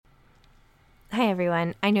Hi,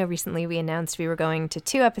 everyone. I know recently we announced we were going to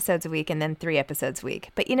 2 episodes a week and then 3 episodes a week.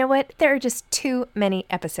 But you know what? There are just too many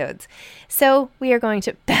episodes. So we are going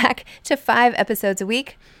back to 5 episodes a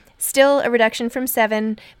week. Still a reduction from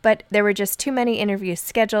 7, but there were just too many interviews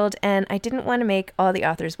scheduled, and I didn't want to make all the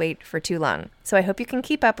authors wait for too long. So I hope you can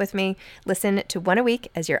keep up with me. Listen to 1 a week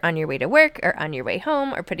as you're on your way to work or on your way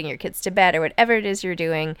home or putting your kids to bed or whatever it is you're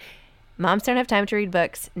doing. Moms Don't Have Time to Read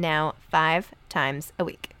Books, now 5 times a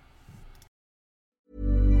week.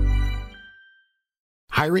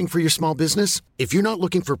 Hiring for your small business? If you're not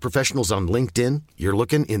looking for professionals on LinkedIn, you're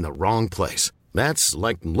looking in the wrong place. That's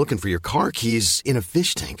like looking for your car keys in a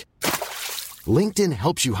fish tank. LinkedIn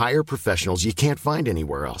helps you hire professionals you can't find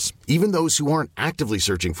anywhere else, even those who aren't actively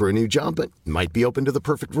searching for a new job but might be open to the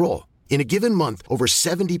perfect role. In a given month, over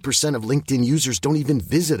 70% of LinkedIn users don't even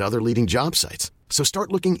visit other leading job sites. So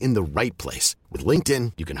start looking in the right place. With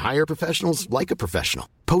LinkedIn, you can hire professionals like a professional.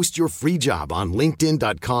 Post your free job on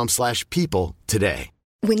linkedin.com/people today.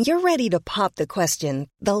 When you're ready to pop the question,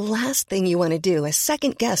 the last thing you want to do is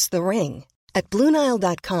second-guess the ring. At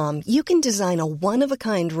BlueNile.com, you can design a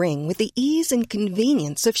one-of-a-kind ring with the ease and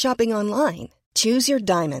convenience of shopping online. Choose your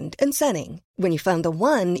diamond and setting. When you find the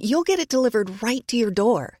one, you'll get it delivered right to your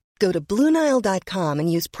door. Go to BlueNile.com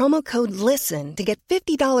and use promo code LISTEN to get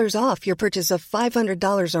 $50 off your purchase of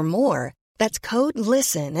 $500 or more. That's code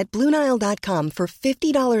LISTEN at BlueNile.com for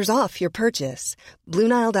 $50 off your purchase.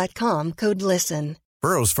 BlueNile.com, code LISTEN.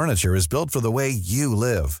 Burrow's furniture is built for the way you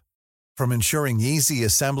live. From ensuring easy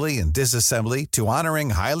assembly and disassembly to honoring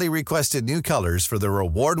highly requested new colors for their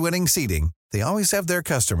award-winning seating, they always have their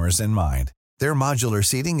customers in mind. Their modular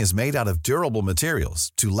seating is made out of durable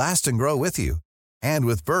materials to last and grow with you. And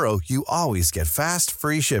with Burrow, you always get fast,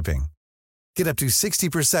 free shipping. Get up to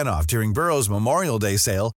 60% off during Burrow's Memorial Day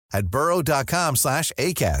sale at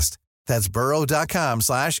burrow.com/ACAST. That's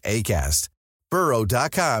burrow.com/ACAST.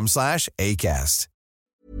 burrow.com/ACAST.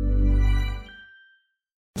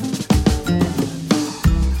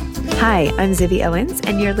 Hi, I'm Zibby Owens,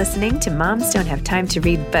 and you're listening to Moms Don't Have Time to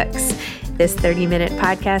Read Books. This 30-minute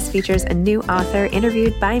podcast features a new author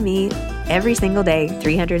interviewed by me every single day,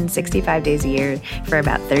 365 days a year, for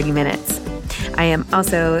about 30 minutes. I am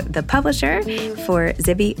also the publisher for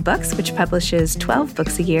Zibby Books, which publishes 12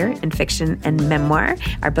 books a year in fiction and memoir.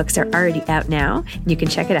 Our books are already out now. You can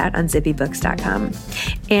check it out on zibbybooks.com.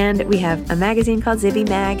 And we have a magazine called Zibby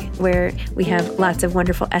Mag, where we have lots of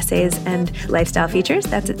wonderful essays and lifestyle features.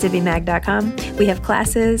 That's at zibbymag.com. We have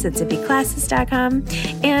classes at zibbyclasses.com.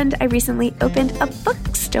 And I recently opened a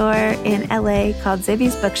bookstore in LA called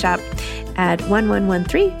Zibby's Bookshop at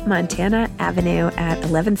 1113 Montana Avenue at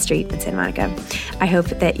 11th Street in Santa Monica. I hope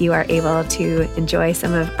that you are able to enjoy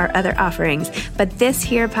some of our other offerings, but this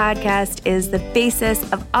here podcast is the basis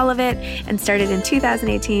of all of it and started in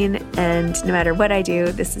 2018, and no matter what I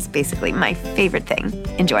do, this is basically my favorite thing.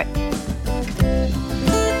 Enjoy.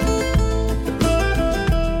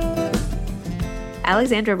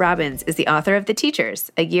 Alexandra Robbins is the author of The Teachers,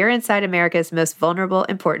 A Year Inside America's Most Vulnerable,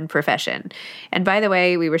 Important Profession. And by the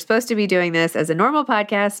way, we were supposed to be doing this as a normal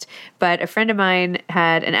podcast, but a friend of mine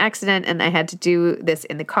had an accident and I had to do this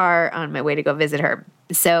in the car on my way to go visit her.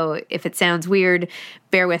 So if it sounds weird,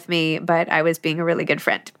 bear with me, but I was being a really good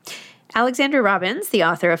friend. Alexandra Robbins, the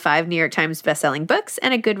author of 5 New York Times bestselling books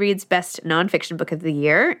and a Goodreads Best Nonfiction Book of the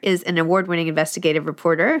Year, is an award-winning investigative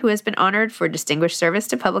reporter who has been honored for distinguished service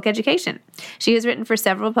to public education. She has written for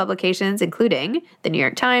several publications, including The New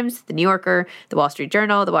York Times, The New Yorker, The Wall Street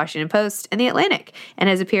Journal, The Washington Post, and The Atlantic, and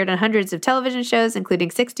has appeared on hundreds of television shows,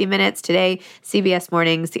 including 60 Minutes, Today, CBS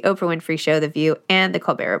Mornings, The Oprah Winfrey Show, The View, and The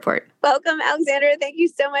Colbert Report. Welcome, Alexandra. Thank you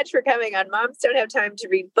so much for coming on Moms Don't Have Time to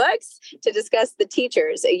Read Books to discuss The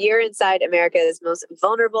Teachers, A Year Inside America's Most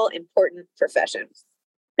Vulnerable, Important Profession.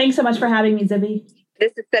 Thanks so much for having me, Zibby.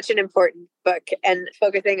 This is such an important book and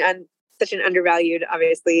focusing on such an undervalued,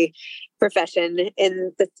 obviously, profession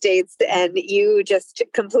in the States. And you just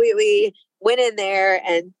completely went in there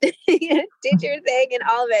and did your thing and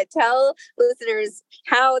all of it. Tell listeners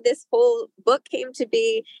how this whole book came to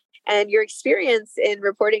be and your experience in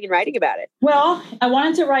reporting and writing about it. Well, I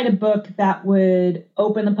wanted to write a book that would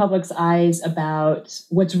open the public's eyes about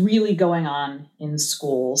what's really going on in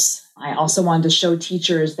schools. I also wanted to show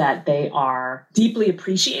teachers that they are deeply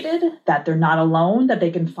appreciated, that they're not alone, that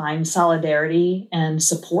they can find solidarity and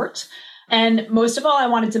support. And most of all, I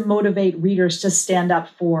wanted to motivate readers to stand up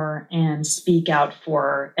for and speak out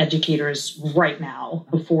for educators right now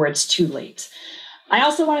before it's too late. I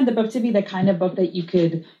also wanted the book to be the kind of book that you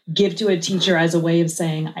could give to a teacher as a way of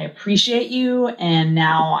saying, I appreciate you, and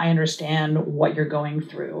now I understand what you're going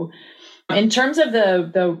through. In terms of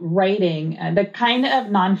the writing, the kind of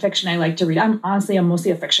nonfiction I like to read, I'm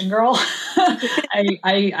mostly a fiction girl.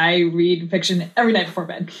 I read fiction every night before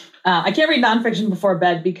bed. I can't read nonfiction before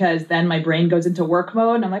bed because then my brain goes into work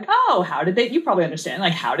mode. And I'm like, oh, you probably understand,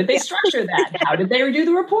 like, how did they structure that? How did they do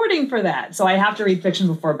the reporting for that? So I have to read fiction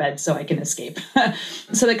before bed so I can escape.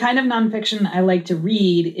 So the kind of nonfiction I like to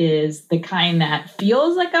read is the kind that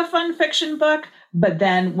feels like a fun fiction book, but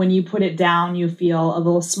then when you put it down, you feel a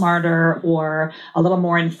little smarter or a little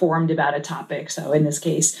more informed about a topic. So in this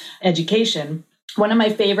case, education. One of my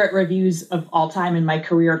favorite reviews of all time in my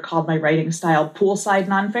career called my writing style poolside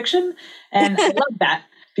nonfiction. And I love that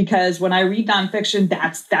because when I read nonfiction,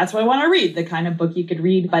 that's what I want to read, the kind of book you could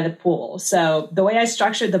read by the pool. So the way I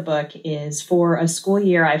structured the book is for a school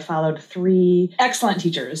year, I followed 3 excellent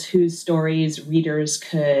teachers whose stories readers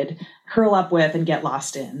could curl up with and get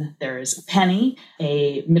lost in. There's Penny,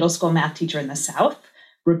 a middle school math teacher in the South,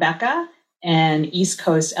 Rebecca, an East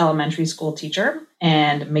Coast elementary school teacher,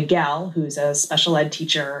 and Miguel, who's a special ed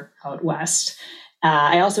teacher out west.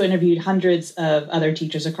 I also interviewed hundreds of other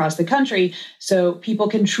teachers across the country so people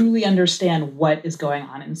can truly understand what is going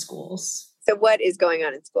on in schools. So what is going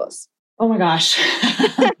on in schools? Oh my gosh.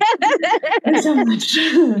 There's so much.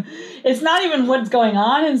 It's not even what's going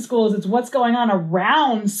on in schools. It's what's going on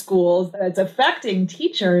around schools that's affecting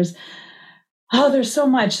teachers. Oh, there's so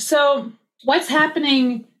much. So what's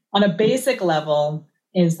happening on a basic level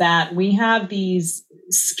is that we have these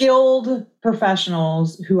skilled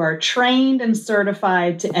professionals who are trained and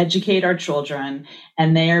certified to educate our children,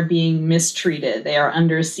 and they are being mistreated. They are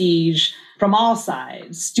under siege from all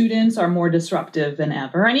sides. Students are more disruptive than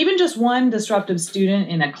ever. And even just one disruptive student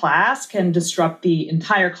in a class can disrupt the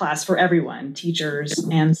entire class for everyone, teachers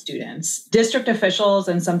and students. District officials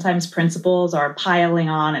and sometimes principals are piling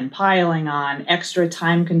on extra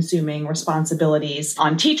time-consuming responsibilities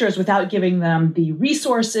on teachers without giving them the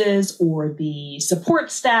resources or the support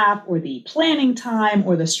staff or the planning time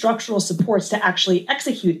or the structural supports to actually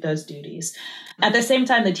execute those duties. At the same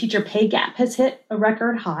time, the teacher pay gap has hit a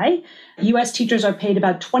record high. U.S. teachers are paid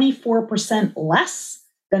about 24% less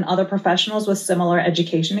than other professionals with similar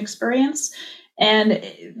education experience. And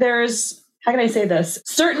there's, how can I say this?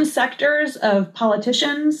 Certain sectors of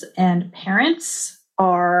politicians and parents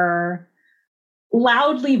are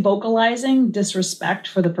loudly vocalizing disrespect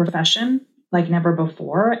for the profession like never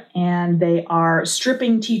before. And they are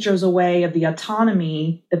stripping teachers away of the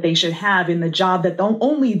autonomy that they should have in the job that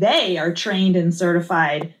only they are trained and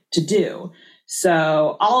certified to do.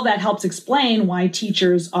 So all of that helps explain why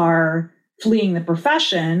teachers are fleeing the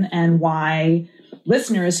profession and why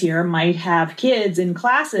listeners here might have kids in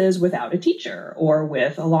classes without a teacher or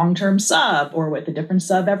with a long-term sub or with a different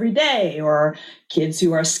sub every day, or kids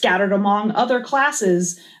who are scattered among other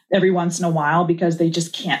classes every once in a while because they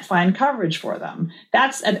just can't find coverage for them.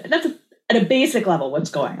 That's at a basic level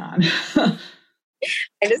what's going on.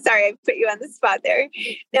 I'm just sorry I put you on the spot there.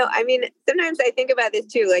 No, I mean, sometimes I think about this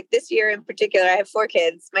too. Like this year in particular, I have 4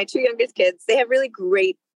 kids. My 2 youngest kids, they have really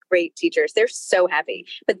great teachers. They're so happy.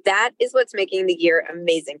 But that is what's making the year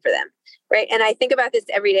amazing for them. Right. And I think about this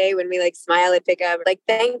every day when we like smile at pickup, like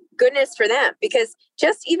thank goodness for them, because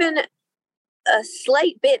just even a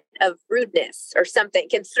slight bit of rudeness or something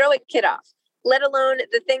can throw a kid off, let alone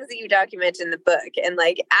the things that you document in the book and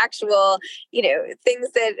like actual,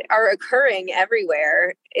 things that are occurring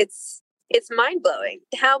everywhere. It's mind blowing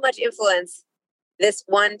how much influence this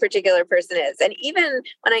one particular person is. And even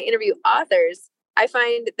when I interview authors, I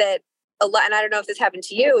find that a lot, and I don't know if this happened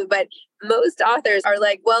to you, but most authors are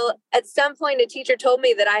like, well, at some point a teacher told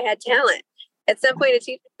me that I had talent. At some point a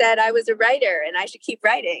teacher said I was a writer and I should keep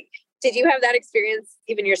writing. Did you have that experience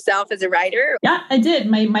even yourself as a writer? Yeah, I did.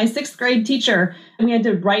 My 6th grade teacher, we had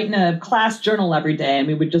to write in a class journal every day, and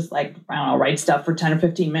we would just write stuff for 10 or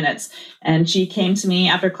 15 minutes. And she came to me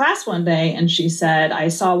after class one day and she said, I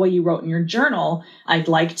saw what you wrote in your journal. I'd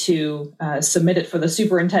like to submit it for the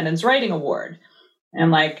superintendent's writing award. And I'm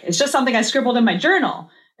like, it's just something I scribbled in my journal.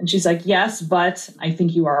 And she's like, yes, but I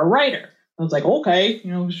think you are a writer. I was like, okay,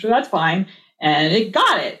 sure, that's fine. And it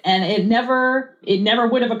got it. And it never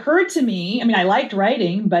would have occurred to me. I mean, I liked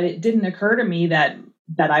writing, but it didn't occur to me that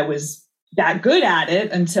I was that good at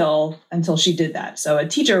it until she did that. So a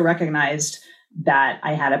teacher recognized that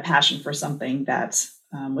I had a passion for something that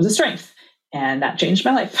was a strength, and that changed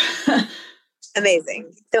my life.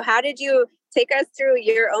 Amazing. So how did you take us through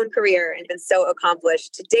your own career and been so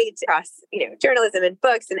accomplished to date across, journalism and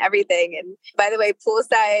books and everything? And by the way,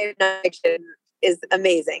 poolside nonfiction is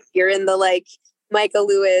amazing. You're in the Michael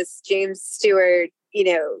Lewis, James Stewart,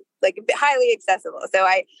 highly accessible. So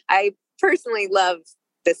I personally love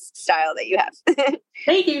this style that you have.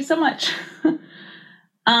 Thank you so much.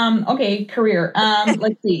 Okay, career.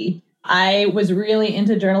 Let's see. I was really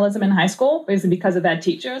into journalism in high school, basically because of that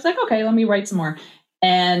teacher. I was like, okay, let me write some more.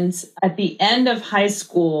 And at the end of high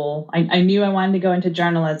school, I knew I wanted to go into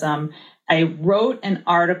journalism. I wrote an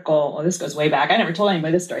article. Oh, this goes way back. I never told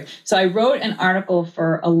anybody this story. So I wrote an article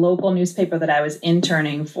for a local newspaper that I was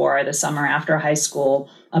interning for the summer after high school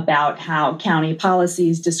about how county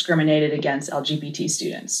policies discriminated against LGBT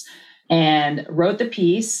students, and wrote the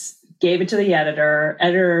piece, gave it to the editor.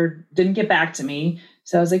 Editor didn't get back to me.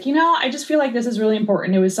 So I was like, I just feel like this is really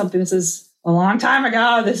important. It was something, this is a long time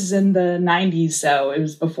ago. This is in the 90s. So it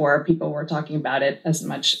was before people were talking about it as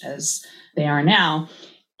much as they are now.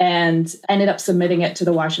 And ended up submitting it to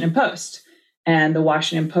the Washington Post. And the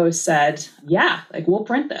Washington Post said, yeah, like we'll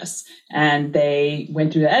print this. And they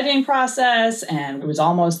went through the editing process, and it was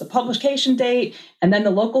almost the publication date. And then the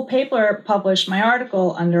local paper published my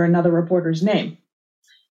article under another reporter's name.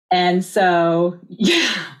 And so,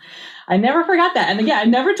 yeah, I never forgot that. And again, I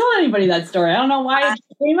never told anybody that story. I don't know why it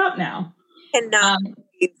came up now. Cannot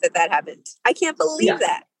believe that happened. I can't believe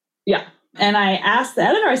that. Yeah. And I asked the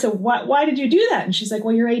editor, I said, why did you do that? And she's like,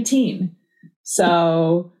 well, you're 18.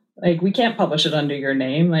 So like, we can't publish it under your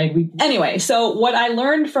name. Anyway, so what I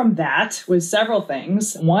learned from that was several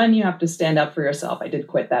things. One, you have to stand up for yourself. I did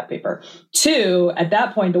quit that paper. Two, at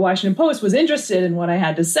that point, the Washington Post was interested in what I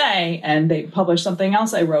had to say, and they published something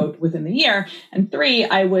else I wrote within the year. And three,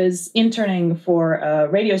 I was interning for a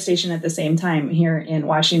radio station at the same time here in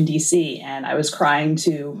Washington, D.C. And I was crying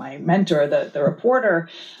to my mentor, the reporter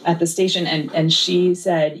at the station. And she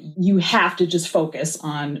said, you have to just focus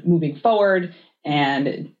on moving forward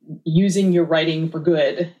and using your writing for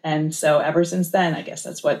good. And so ever since then, I guess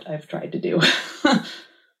that's what I've tried to do.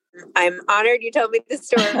 I'm honored you told me this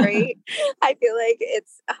story. I feel like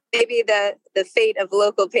it's maybe the fate of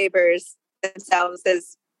local papers themselves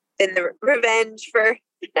has been the revenge for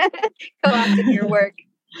co-opting your work.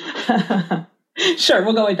 Sure,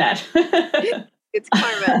 we'll go with that. It's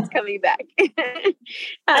karma. It's coming back.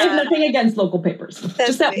 I have nothing against local papers.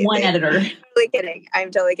 Just that amazing. One editor.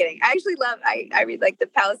 I'm totally kidding. I actually love, I read like the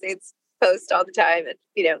Palisades Post all the time,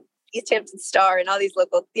 and, East Hampton Star and all these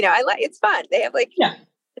local, it's fun. They have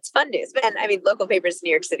it's fun news. And I mean, local papers in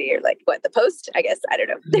New York City are like, what, the Post? I guess, I don't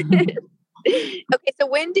know. Mm-hmm. Okay. So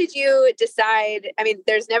when did you decide, I mean,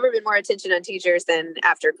 there's never been more attention on teachers than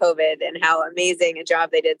after COVID, and how amazing a job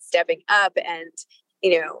they did stepping up and,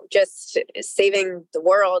 just saving the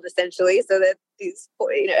world essentially, so that these,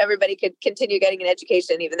 everybody could continue getting an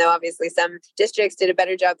education, even though obviously some districts did a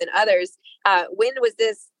better job than others. When was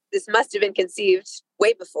this? This must have been conceived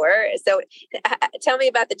way before. So tell me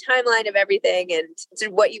about the timeline of everything and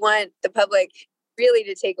what you want the public really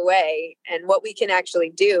to take away and what we can actually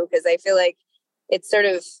do. Because I feel like it's sort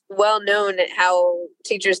of well known how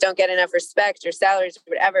teachers don't get enough respect or salaries or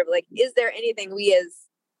whatever. But is there anything we as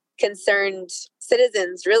concerned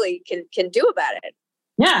citizens really can do about it?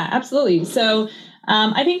 Yeah, absolutely. So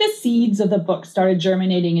I think the seeds of the book started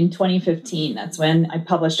germinating in 2015. That's when I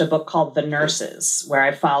published a book called The Nurses, where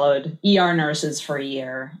I followed ER nurses for a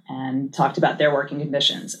year and talked about their working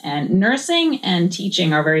conditions. And nursing and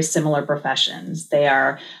teaching are very similar professions. They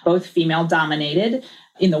are both female dominated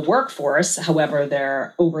in the workforce. However,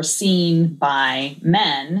 they're overseen by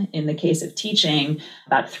men. In the case of teaching,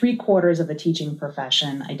 about 3/4 of the teaching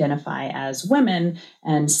profession identify as women,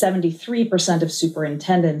 and 73% of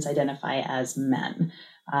superintendents identify as men.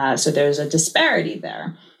 So there's a disparity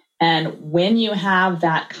there. And when you have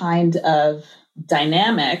that kind of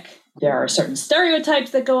dynamic, there are certain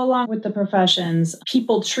stereotypes that go along with the professions.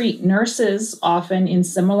 People treat nurses often in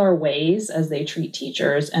similar ways as they treat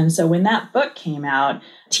teachers. And so when that book came out,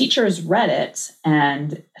 teachers read it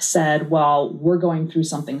and said, well, we're going through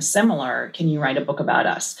something similar. Can you write a book about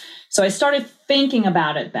us? So I started thinking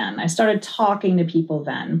about it then. I started talking to people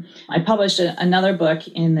then. I published another book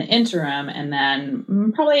in the interim, and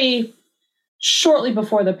then probably shortly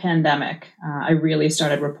before the pandemic, I really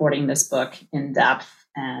started reporting this book in depth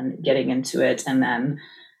and getting into it. And then,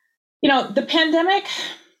 the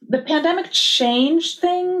pandemic changed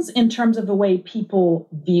things in terms of the way people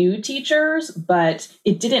view teachers, but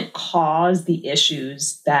it didn't cause the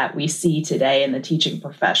issues that we see today in the teaching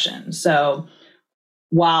profession. So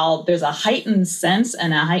while there's a heightened sense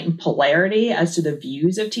and a heightened polarity as to the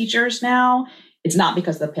views of teachers now, it's not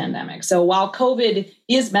because of the pandemic. So while COVID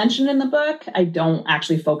is mentioned in the book, I don't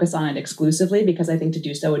actually focus on it exclusively, because I think to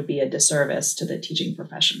do so would be a disservice to the teaching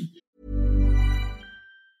profession.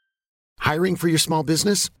 Hiring for your small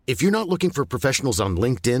business? If you're not looking for professionals on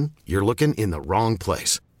LinkedIn, you're looking in the wrong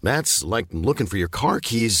place. That's like looking for your car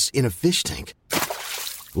keys in a fish tank.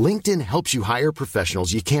 LinkedIn helps you hire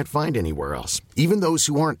professionals you can't find anywhere else, even those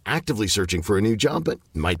who aren't actively searching for a new job but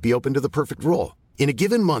might be open to the perfect role. In a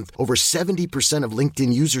given month, over 70% of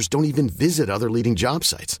LinkedIn users don't even visit other leading job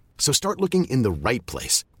sites. So start looking in the right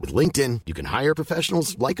place. With LinkedIn, you can hire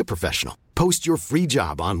professionals like a professional. Post your free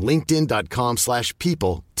job on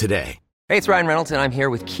linkedin.com/people today. Hey, it's Ryan Reynolds, and I'm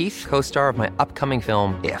here with Keith, co-star of my upcoming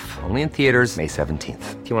film, If, only in theaters May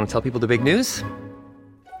 17th. Do you want to tell people the big news?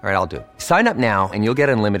 All right, I'll do it. Sign up now and you'll get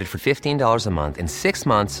unlimited for $15 a month and 6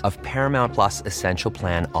 months of Paramount Plus Essential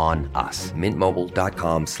Plan on us.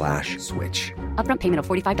 MintMobile.com/switch. Upfront payment of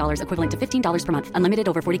 $45 equivalent to $15 per month. Unlimited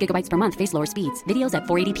over 40 gigabytes per month. Face lower speeds. Videos at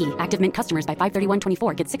 480p. Active Mint customers by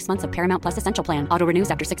 531.24 get 6 months of Paramount Plus Essential Plan. Auto renews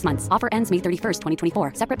after 6 months. Offer ends May 31st,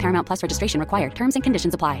 2024. Separate Paramount Plus registration required. Terms and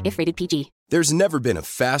conditions apply if rated PG. There's never been a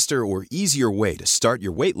faster or easier way to start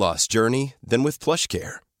your weight loss journey than with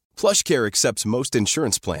PlushCare. PlushCare accepts most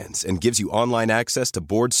insurance plans and gives you online access to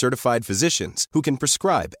board-certified physicians who can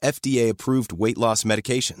prescribe FDA-approved weight loss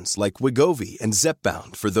medications like Wegovy and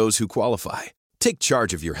Zepbound for those who qualify. Take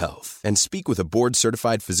charge of your health and speak with a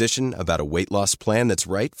board-certified physician about a weight loss plan that's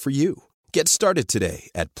right for you. Get started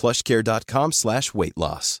today at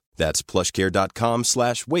plushcare.com/weight-loss. That's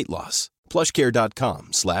plushcare.com/weight-loss.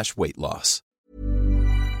 plushcare.com/weight-loss.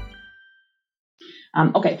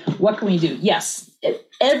 Okay, what can we do? Yes,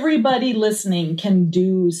 everybody listening can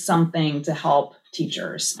do something to help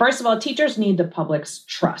teachers. First of all, teachers need the public's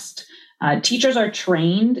trust. Teachers are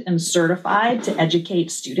trained and certified to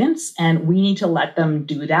educate students, and we need to let them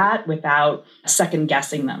do that without second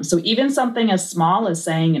guessing them. So even something as small as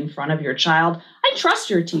saying in front of your child, I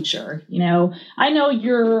trust your teacher. I know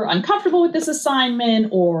you're uncomfortable with this assignment,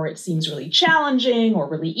 or it seems really challenging or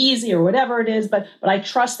really easy or whatever it is, but I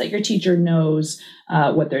trust that your teacher knows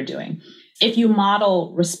what they're doing. If you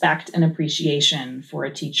model respect and appreciation for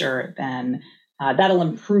a teacher, then that'll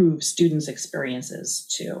improve students' experiences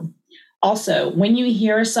too. Also, when you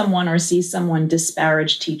hear someone or see someone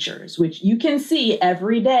disparage teachers, which you can see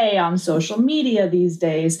every day on social media these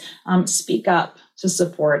days, speak up to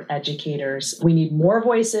support educators. We need more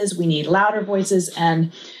voices, we need louder voices,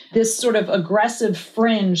 and this sort of aggressive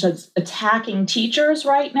fringe that's attacking teachers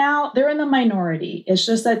right now, they're in the minority. It's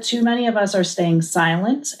just that too many of us are staying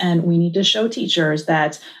silent, and we need to show teachers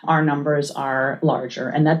that our numbers are larger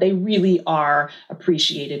and that they really are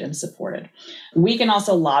appreciated and supported. We can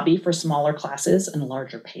also lobby for smaller classes and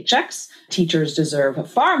larger paychecks. Teachers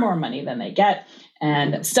deserve far more money than they get.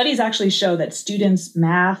 And studies actually show that students'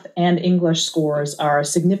 math and English scores are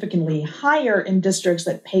significantly higher in districts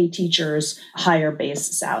that pay teachers higher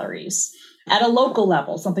base salaries. At a local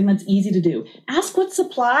level, something that's easy to do, ask what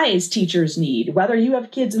supplies teachers need, whether you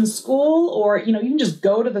have kids in school or, you can just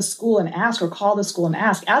go to the school and ask, or call the school and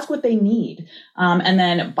ask what they need, and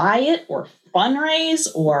then buy it or fundraise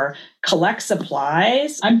or collect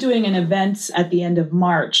supplies. I'm doing an event at the end of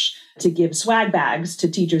March to give swag bags to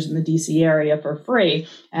teachers in the DC area for free.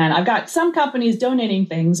 And I've got some companies donating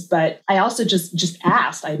things, but I also just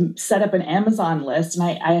asked. I set up an Amazon list, and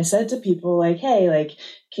I said to people hey,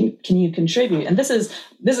 can you contribute? And this is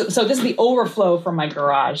the overflow from my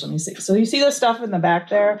garage. Let me see. So you see the stuff in the back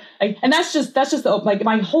there? And that's just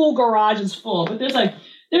my whole garage is full, but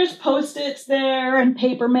there's Post-its there and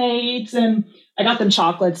Papermates, and I got them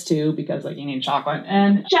chocolates too, because you need chocolate,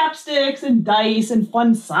 and chapsticks and dice and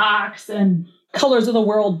fun socks and colors of the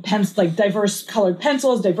world diverse colored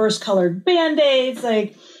pencils, diverse colored Band-Aids.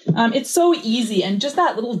 It's so easy. And just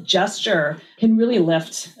that little gesture can really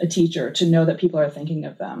lift a teacher to know that people are thinking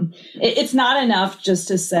of them. It's not enough just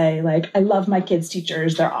to say I love my kids'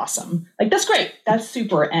 teachers. They're awesome. That's great. That's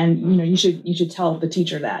super. And you should tell the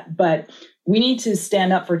teacher that, but we need to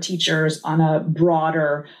stand up for teachers on a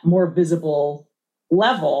broader, more visible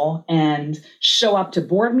level and show up to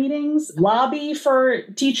board meetings, lobby for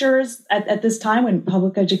teachers at this time when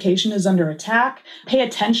public education is under attack, pay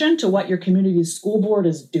attention to what your community's school board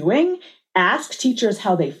is doing, ask teachers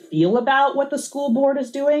how they feel about what the school board is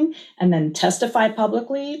doing, and then testify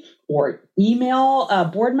publicly or email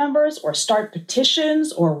board members or start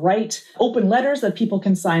petitions or write open letters that people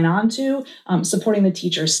can sign on to supporting the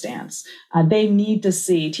teacher's stance.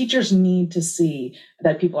 Teachers need to see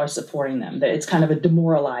that people are supporting them, that it's kind of a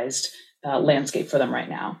demoralized landscape for them right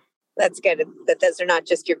now. That's good. That those are not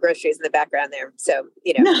just your groceries in the background there. So,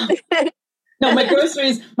 No. No, my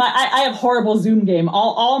groceries, I have horrible Zoom game.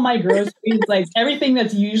 All my groceries, everything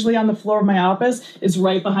that's usually on the floor of my office is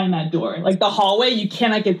right behind that door. The hallway, you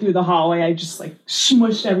cannot get through the hallway. I just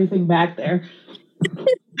smushed everything back there.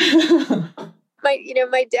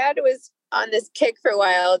 My dad was on this kick for a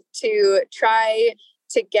while to try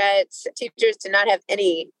to get teachers to not have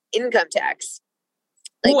any income tax.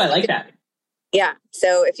 Oh, I like that. Yeah.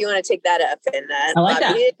 So if you want to take that up, and I like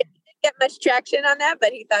that. He didn't get much traction on that,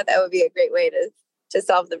 but he thought that would be a great way to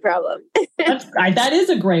solve the problem. That is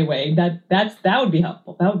a great way. That would be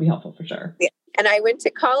helpful. That would be helpful for sure. Yeah. And I went to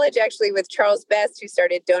college actually with Charles Best, who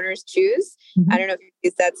started Donors Choose. I don't know if you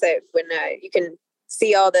use that site when you can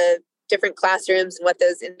see all the different classrooms and what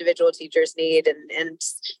those individual teachers need. And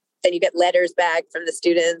then you get letters back from the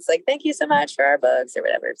students like, thank you so much for our books or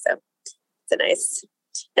whatever. So it's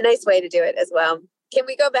a nice way to do it as well. Can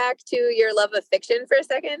we go back to your love of fiction for a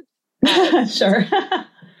second? Sure.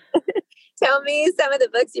 Tell me some of the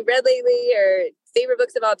books you've read lately or favorite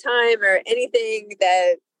books of all time or anything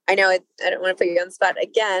that I know I don't want to put you on the spot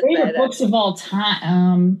again. Favorite books of all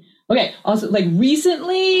time. Okay. Also, like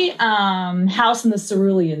recently, House in the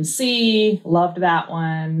Cerulean Sea. Loved that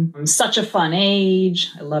one. Such a Fun Age.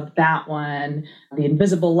 I loved that one. The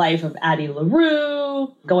Invisible Life of Addie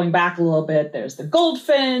LaRue. Going back a little bit, there's The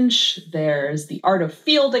Goldfinch. There's The Art of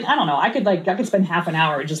Fielding. I don't know. I could spend half an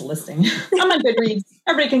hour just listing. I'm on Goodreads.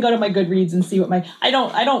 Everybody can go to my Goodreads and see what I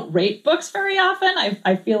don't rate books very often.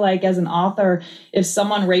 I feel like as an author, if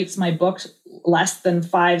someone rates my books less than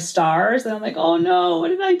 5 stars, then I'm like, oh no, what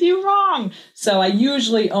did I do wrong? So I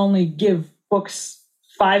usually only give books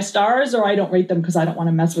 5 stars, or I don't rate them because I don't want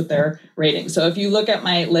to mess with their rating. So if you look at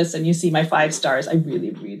my list and you see my 5 stars, I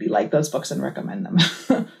really, really like those books and recommend them.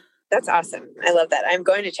 That's awesome. I love that. I'm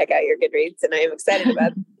going to check out your Goodreads and I am excited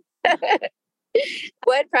about it.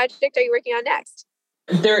 What project are you working on next?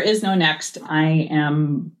 There is no next. I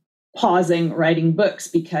am pausing writing books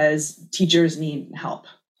because teachers need help.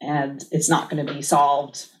 And it's not going to be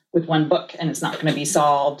solved with one book, and it's not going to be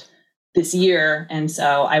solved this year. And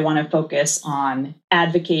so I want to focus on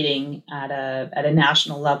advocating at a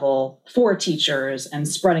national level for teachers and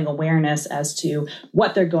spreading awareness as to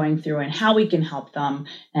what they're going through and how we can help them.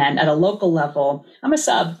 And at a local level, I'm a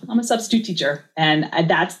substitute teacher. And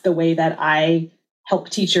that's the way that I help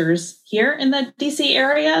teachers here in the DC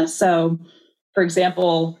area. So for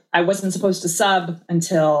example, I wasn't supposed to sub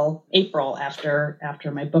until April after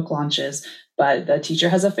my book launches, but the teacher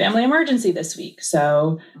has a family emergency this week.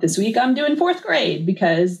 So this week I'm doing 4th grade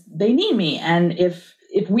because they need me. And if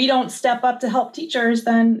we don't step up to help teachers,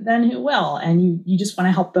 then who will? And you just want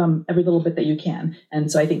to help them every little bit that you can. And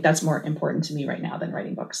so I think that's more important to me right now than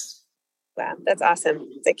writing books. Wow, that's awesome.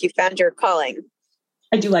 It's like you found your calling.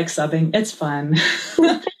 I do like subbing. It's fun.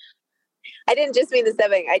 I didn't just mean the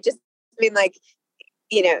subbing. I just mean like,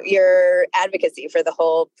 your advocacy for the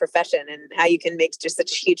whole profession and how you can make just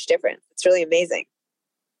such a huge difference. It's really amazing.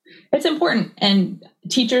 It's important. And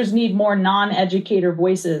teachers need more non-educator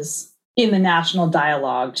voices in the national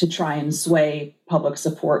dialogue to try and sway public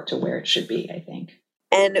support to where it should be, I think.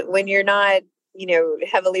 And when you're not,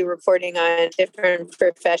 heavily reporting on different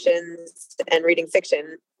professions and reading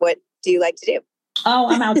fiction, what do you like to do? Oh,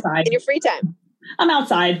 I'm outside. In your free time? I'm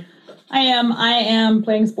outside. I am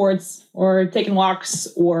playing sports or taking walks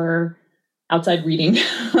or outside reading.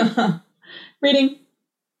 Reading.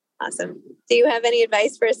 Awesome. Do you have any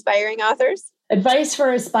advice for aspiring authors? Advice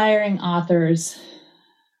for aspiring authors.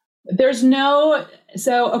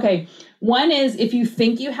 Okay. One is if you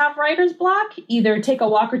think you have writer's block, either take a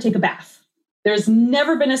walk or take a bath. There's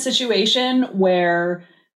never been a situation where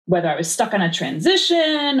whether I was stuck on a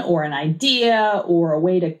transition or an idea or a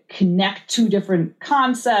way to connect 2 different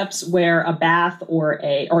concepts where a bath or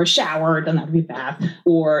a shower, it doesn't have to be a bath,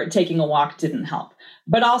 or taking a walk didn't help.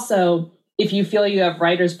 But also, if you feel you have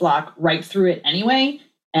writer's block, write through it anyway,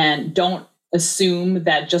 and don't assume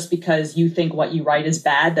that just because you think what you write is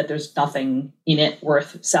bad, that there's nothing in it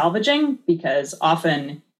worth salvaging, because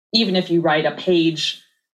often, even if you write a page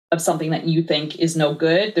of something that you think is no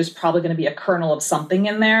good, there's probably going to be a kernel of something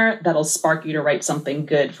in there that'll spark you to write something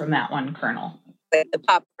good from that one kernel. The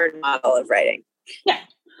popcorn model of writing. Yeah.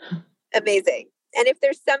 Amazing. And if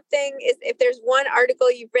there's one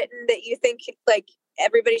article you've written that you think like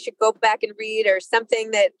everybody should go back and read, or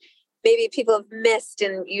something that maybe people have missed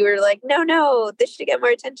and you were like, no, this should get more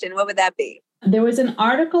attention, what would that be? There was an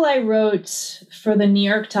article I wrote for the New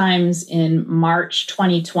York Times in March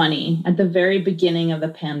 2020 at the very beginning of the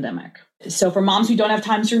pandemic. So for moms who don't have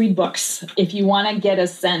time to read books, if you want to get a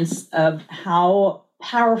sense of how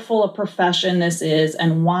powerful a profession this is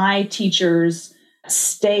and why teachers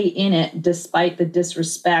stay in it despite the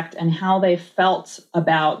disrespect, and how they felt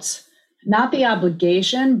about not the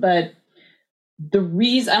obligation, but the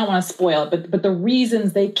reason, I don't want to spoil it, but the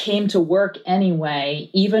reasons they came to work anyway,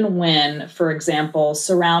 even when, for example,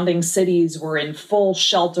 surrounding cities were in full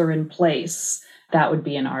shelter in place, that would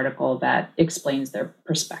be an article that explains their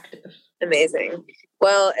perspective. Amazing.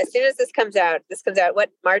 Well, as soon as this comes out, what,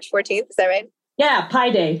 March 14th? Is that right? Yeah, Pi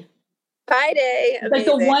Day. Pi Day. It's like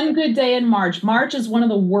the one good day in March. March is one of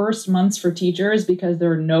the worst months for teachers because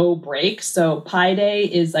there are no breaks. So Pi Day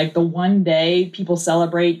is like the one day people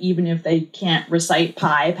celebrate, even if they can't recite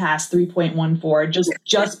pi past 3.14,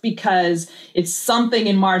 just because it's something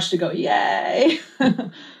in March to go, yay.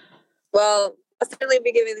 Well, I'll certainly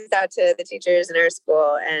be giving this out to the teachers in our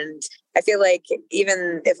school. And I feel like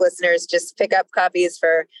even if listeners just pick up copies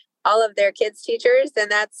for all of their kids' teachers, then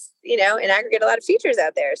that's, in aggregate, a lot of teachers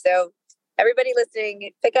out there. So everybody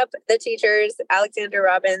listening, pick up the teachers, Alexandra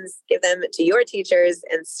Robbins, give them to your teachers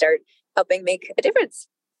and start helping make a difference.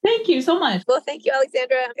 Thank you so much. Well, thank you,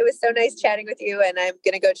 Alexandra. It was so nice chatting with you. And I'm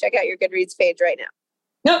going to go check out your Goodreads page right now.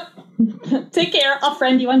 Nope. Take care. I'll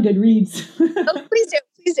friend you on Goodreads. Oh, please do.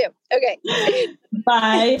 Please do. Okay.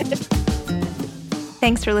 Bye.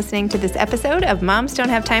 Thanks for listening to this episode of Moms Don't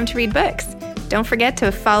Have Time to Read Books. Don't forget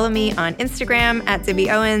to follow me on Instagram at Zibby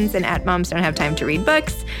Owens and at Moms Don't Have Time to Read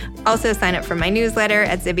Books. Also sign up for my newsletter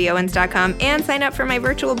at zibbyowens.com and sign up for my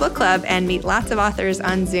virtual book club and meet lots of authors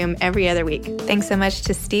on Zoom every other week. Thanks so much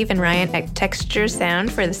to Steve and Ryan at Texture Sound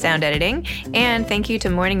for the sound editing. And thank you to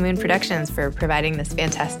Morning Moon Productions for providing this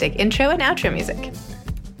fantastic intro and outro music.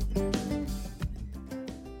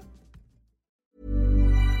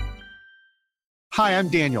 Hi, I'm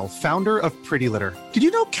Daniel, founder of Pretty Litter. Did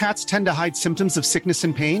you know cats tend to hide symptoms of sickness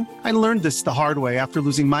and pain? I learned this the hard way after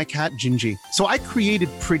losing my cat, Gingy. So I created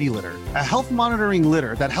Pretty Litter, a health monitoring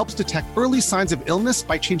litter that helps detect early signs of illness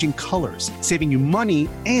by changing colors, saving you money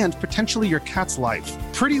and potentially your cat's life.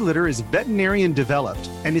 Pretty Litter is veterinarian developed,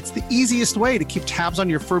 and it's the easiest way to keep tabs on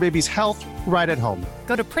your fur baby's health right at home.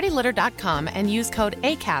 Go to prettylitter.com and use code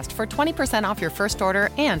ACAST for 20% off your first order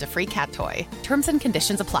and a free cat toy. Terms and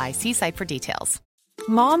conditions apply. See site for details.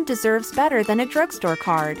 Mom deserves better than a drugstore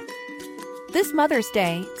card. This Mother's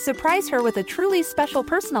Day, surprise her with a truly special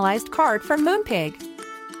personalized card from Moonpig.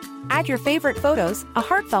 Add your favorite photos, a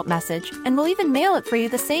heartfelt message, and we'll even mail it for you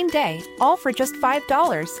the same day, all for just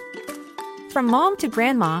 $5. From mom to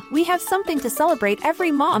grandma, we have something to celebrate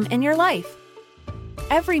every mom in your life.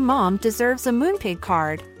 Every mom deserves a Moonpig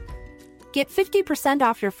card. Get 50%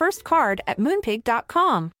 off your first card at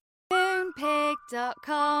moonpig.com.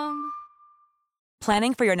 Moonpig.com.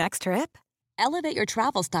 Planning for your next trip? Elevate your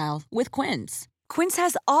travel style with Quince. Quince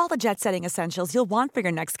has all the jet-setting essentials you'll want for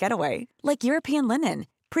your next getaway, like European linen,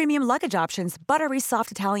 premium luggage options, buttery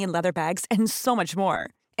soft Italian leather bags, and so much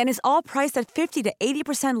more. And is all priced at 50 to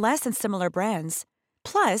 80% less than similar brands.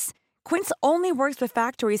 Plus, Quince only works with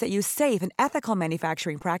factories that use safe and ethical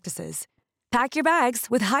manufacturing practices. Pack your bags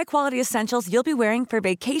with high-quality essentials you'll be wearing for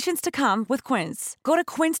vacations to come with Quince. Go to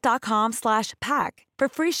quince.com/pack for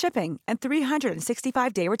free shipping and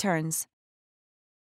 365-day returns.